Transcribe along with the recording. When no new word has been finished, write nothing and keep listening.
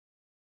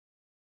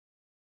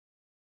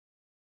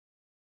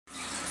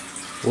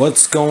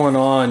What's going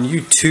on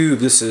YouTube?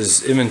 This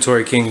is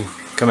Inventory King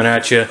coming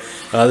at you.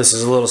 This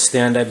is a little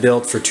stand I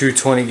built for two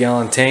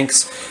 20-gallon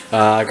tanks.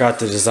 I got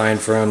the design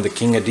from the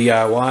King of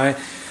DIY,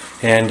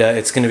 and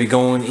it's going to be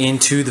going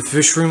into the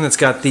fish room that's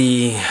got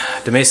the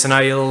Mason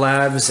Yellow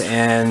Labs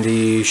and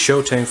the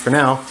show tank for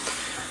now.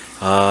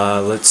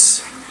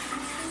 Let's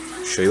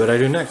show you what I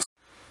do next.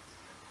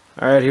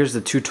 Alright, here's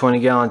the two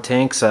 20-gallon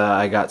tanks.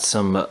 I got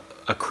some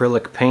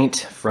acrylic paint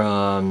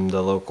from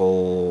the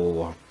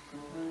local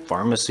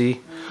pharmacy.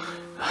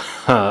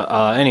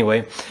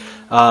 Anyway,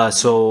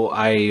 so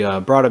I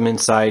brought them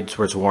inside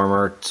where it's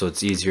warmer, so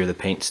it's easier. The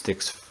paint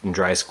sticks and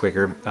dries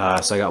quicker.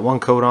 So I got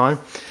one coat on,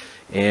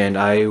 and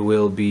I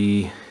will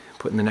be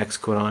putting the next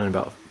coat on in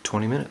about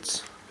 20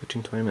 minutes,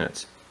 15-20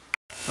 minutes.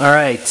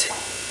 Alright,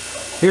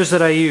 here's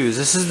what I use.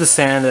 This is the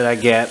sand that I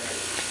get.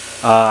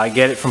 I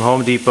get it from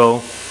Home Depot.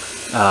 You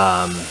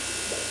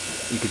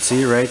can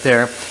see it right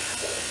there.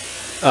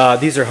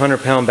 These are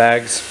 100-pound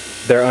bags.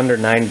 They're under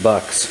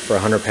 $9 for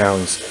 100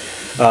 pounds.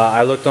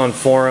 I looked on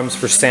forums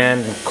for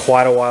sand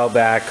quite a while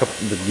back, a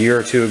year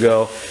or two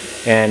ago,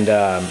 and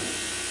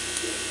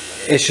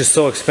it's just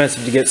so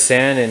expensive to get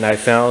sand, and I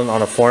found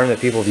on a forum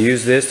that people have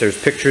used this.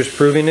 There's pictures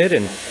proving it,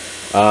 and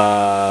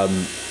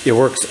it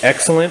works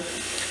excellent.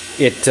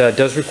 It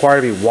does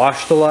require to be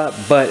washed a lot,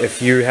 but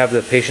if you have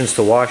the patience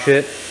to wash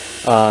it,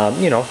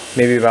 you know,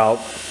 maybe about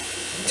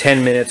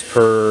 10 minutes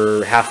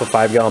per half a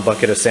 5-gallon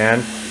bucket of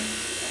sand,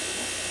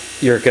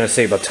 you're going to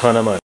save a ton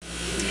of money.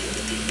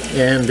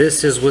 And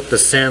this is what the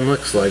sand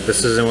looks like.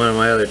 This isn't one of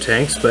my other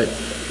tanks, but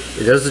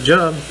it does the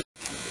job.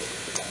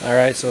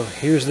 Alright, so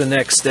here's the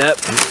next step.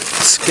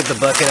 Let's get the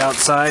bucket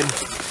outside,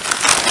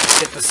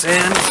 get the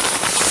sand,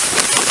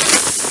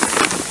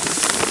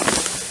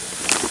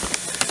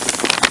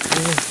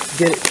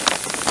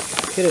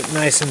 and get it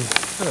nice and,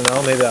 I don't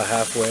know, maybe about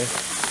halfway.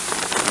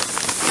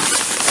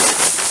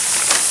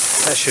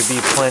 That should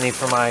be plenty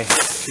for my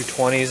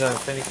 220s.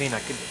 If anything, I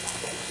could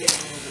get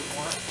a little bit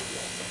more.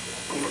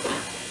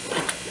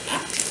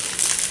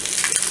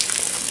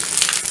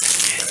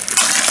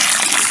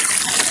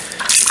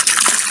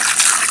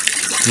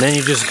 And then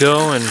you just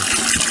go and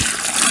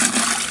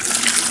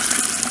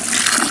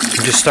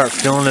you just start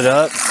filling it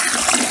up.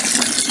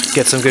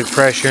 Get some good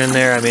pressure in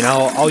there. I mean,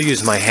 I'll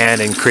use my hand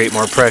and create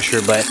more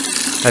pressure, but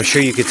I'm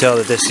sure you could tell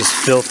that this is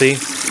filthy.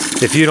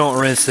 If you don't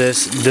rinse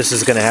this, this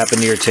is going to happen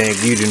to your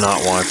tank. You do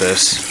not want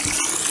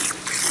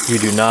this. You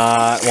do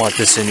not want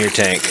this in your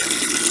tank.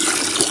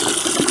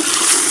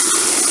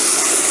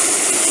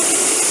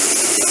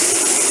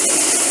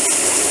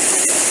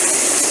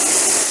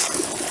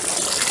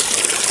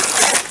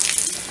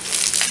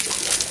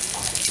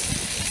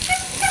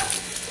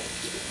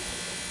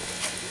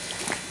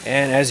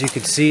 And as you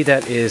can see,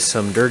 that is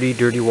some dirty,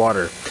 dirty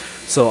water.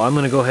 So I'm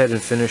going to go ahead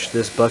and finish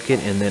this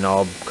bucket, and then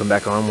I'll come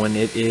back on when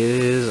it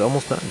is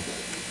almost done.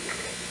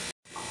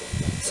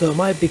 So it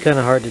might be kind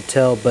of hard to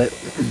tell, but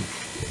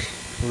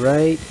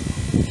right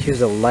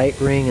here's a light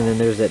ring, and then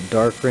there's that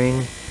dark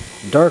ring.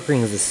 Dark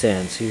ring is the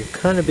sand, so you're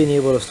kind of being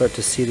able to start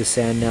to see the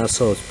sand now,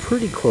 so it's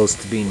pretty close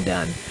to being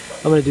done.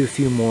 I'm going to do a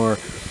few more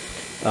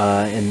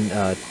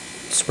and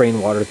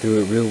spraying water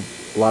through it,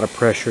 a lot of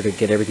pressure to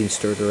get everything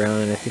stirred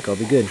around, and I think I'll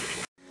be good.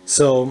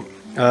 So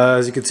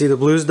as you can see, the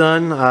blue's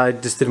done. I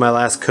just did my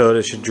last coat.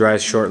 It should dry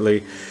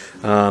shortly.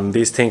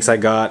 These tanks I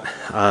got,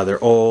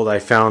 they're old. I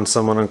found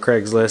someone on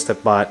Craigslist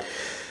that bought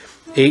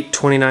 8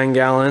 29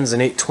 gallons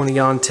and 8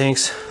 20-gallon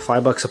tanks,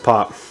 $5 a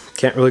pop.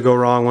 Can't really go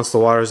wrong. Once the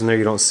water's in there,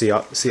 you don't see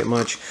it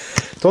much.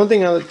 The one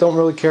thing I don't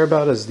really care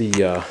about is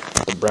the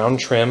brown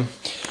trim.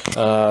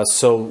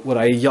 So what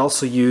I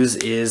also use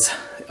is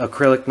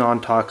acrylic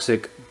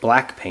non-toxic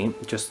black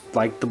paint, just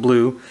like the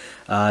blue,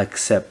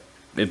 except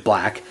it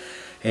black.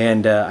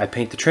 And I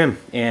paint the trim,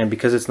 and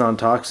because it's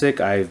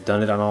non-toxic, I've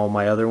done it on all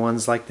my other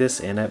ones like this,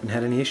 and I haven't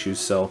had any issues,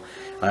 so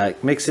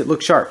it makes it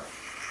look sharp.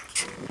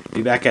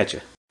 Be back at you.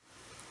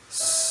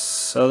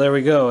 So there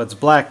we go, it's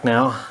black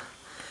now.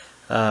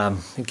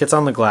 It gets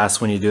on the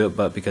glass when you do it,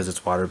 but because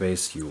it's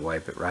water-based, you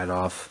wipe it right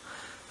off.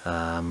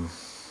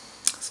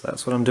 So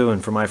that's what I'm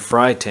doing for my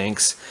fry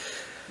tanks.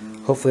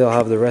 Hopefully I'll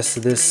have the rest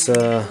of this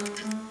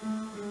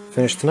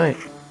finished tonight.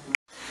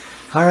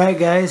 Alright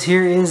guys,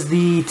 here is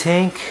the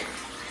tank.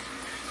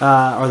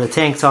 Or the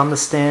tank's on the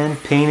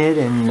stand, painted,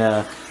 and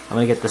I'm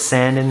going to get the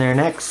sand in there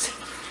next.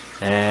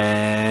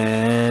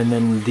 And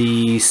then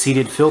the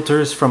seated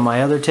filters from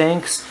my other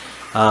tanks,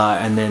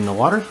 and then the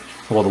water.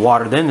 Well, the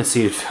water, then the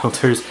seated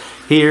filters.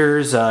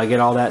 Here's, get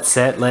all that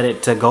set, let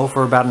it go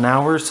for about an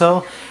hour or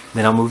so,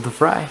 then I'll move the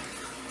fry.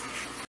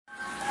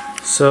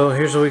 So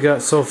here's what we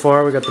got so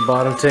far. We got the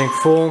bottom tank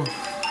full.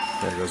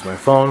 There goes my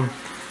phone.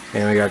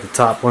 And we got the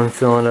top one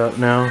filling up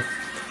now.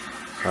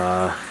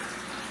 I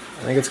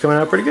think it's coming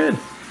out pretty good.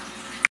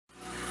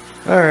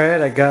 Alright,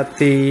 I got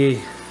the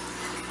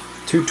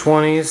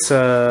 220s,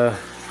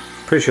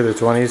 pretty sure they're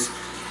 20s,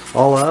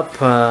 all up.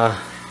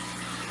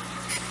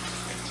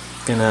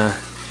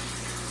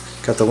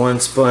 Got the one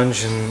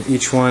sponge in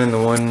each one and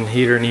the one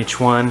heater in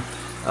each one.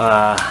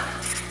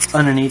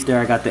 Underneath there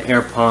I got the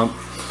air pump,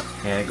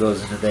 and it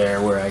goes into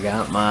there where I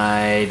got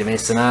my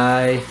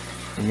Demesonii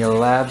and Yellow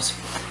Labs.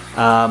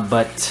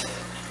 But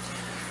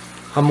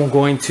I'm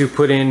going to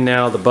put in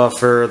now the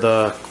buffer,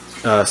 the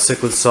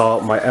cichlid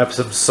salt, my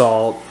Epsom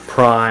salt,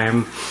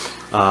 prime,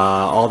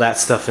 all that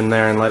stuff in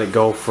there, and let it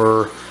go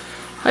for,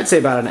 I'd say,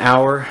 about an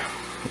hour.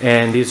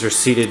 And these are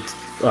seeded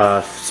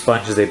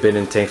sponges. They've been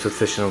in tanks with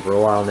fish in them for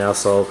a while now,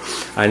 so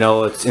I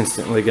know it's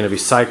instantly going to be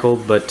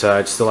cycled, but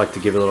I'd still like to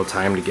give it a little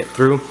time to get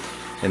through.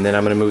 And then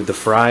I'm going to move the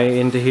fry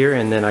into here,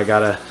 and then I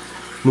gotta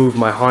move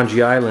my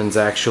Hanji Islands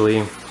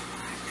actually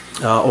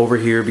over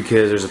here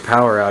because there's a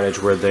power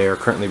outage where they are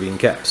currently being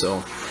kept.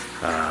 So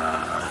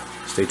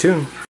stay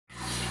tuned.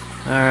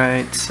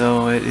 Alright,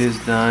 so it is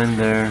done.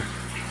 They're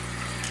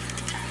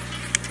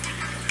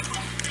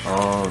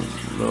all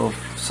little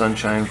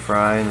sunshine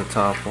fry in the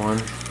top one.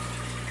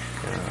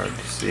 Kind of hard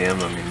to see them.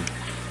 I mean,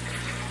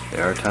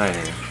 they are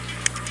tiny.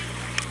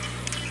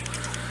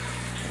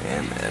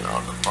 And then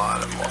on the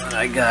bottom one,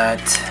 I got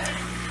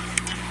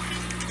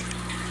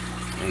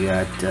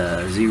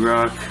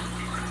Z-Rock,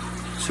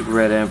 Super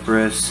Red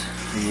Empress,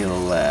 and Yellow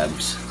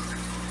Labs.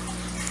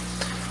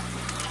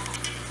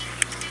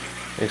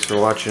 Thanks for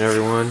watching,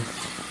 everyone.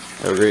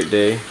 Have a great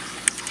day,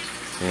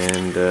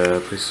 and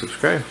please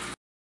subscribe.